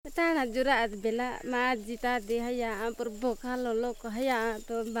ताना जुरा बेला मा जिता दे हया पर भोखा लो हया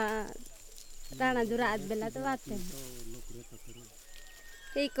तो बा ताना जुरा बेला तो आते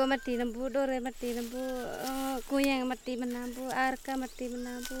iko mati nambu dore mati nambu kuyang mati menambu arka mati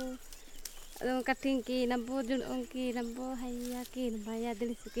menambu katingki nambu junongki nambu haya ki nambaya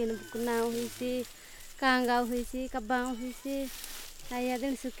dilisuki nambu kunau hisi kangau hisi kabang hisi haya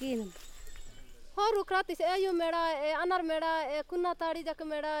dilisuki nambu horu krati se ayu meda anar meda kunna tadi jak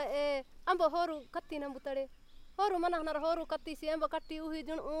meda ambo horu katti nambu tade horu manahnar horu katti si ambo katti uhi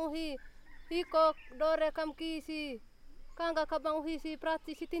jun uhi iko dore kam kisi kanga kabang uhi si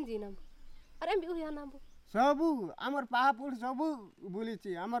prati si tinji nambu are ambi uhi nambu सबु आमर पाहापुर सबु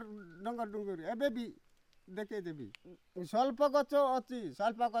बुलिछि आमर डंगर डुंगर एबे भी देखे देबी स्वल्प गच अछि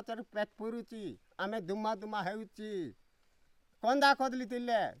स्वल्प गचर पेट पुरुछि आमे दुमा दुमा हेउछि कंदा कदली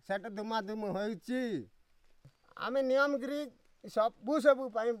तिले सेट दुमा दुम होइछि आमे नियमगिरी सबु सबु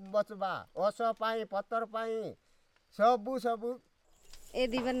पाई बचबा ओस पाई पत्तर पाई सबु ए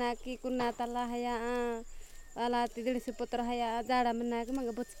दीवना की कुन्ना तला हया वाला तिदड़ से पुत्र हया जाड़ा मना के मंग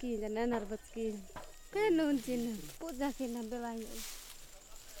बचकी जना नर बचकी केनुन चिन पूजा के ना बेवाई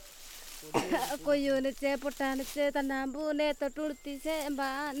कोई ने चे पटान चे तनाबू ने तो टुलती से बा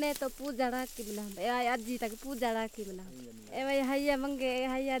ने तो पूजा राखी बना ए अजी तक पूजा राखी बना ए भाई हया मंगे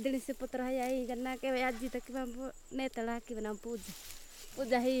हया दिल से पुत्र हया ही जना के भाई अजी तक बाबू ने तो राखी बना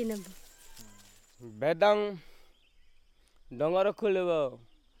पूजा ही न बेदंग डंगर खोलब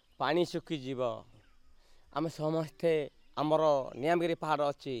पानी सुखी जीव आम समस्ते आमर नियमगिरी पहाड़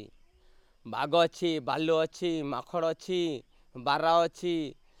अच्छी बाघ अच्छी बालु अच्छी माखड़ अच्छी बारा अच्छी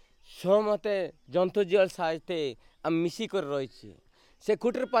समते जंतु जीव साथे आम मिसिक रही से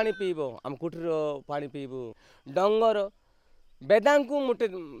कुटर पानी पीब आम कुटर पानी पीबू डंगर बेदांग को मुठे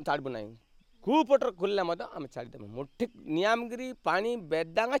छाड़बू ना कूपटर खोलने मत आम छाड़देमु मुठे नियमगिरी पानी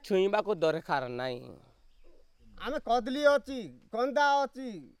बेदांग छुईबा को दरकार नाई आमे कदली अछि कंदा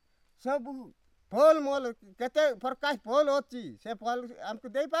अछि सब फल मोल केते प्रकाश फल अछि से फल हमको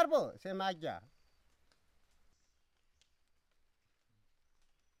दे पारबो से माग्या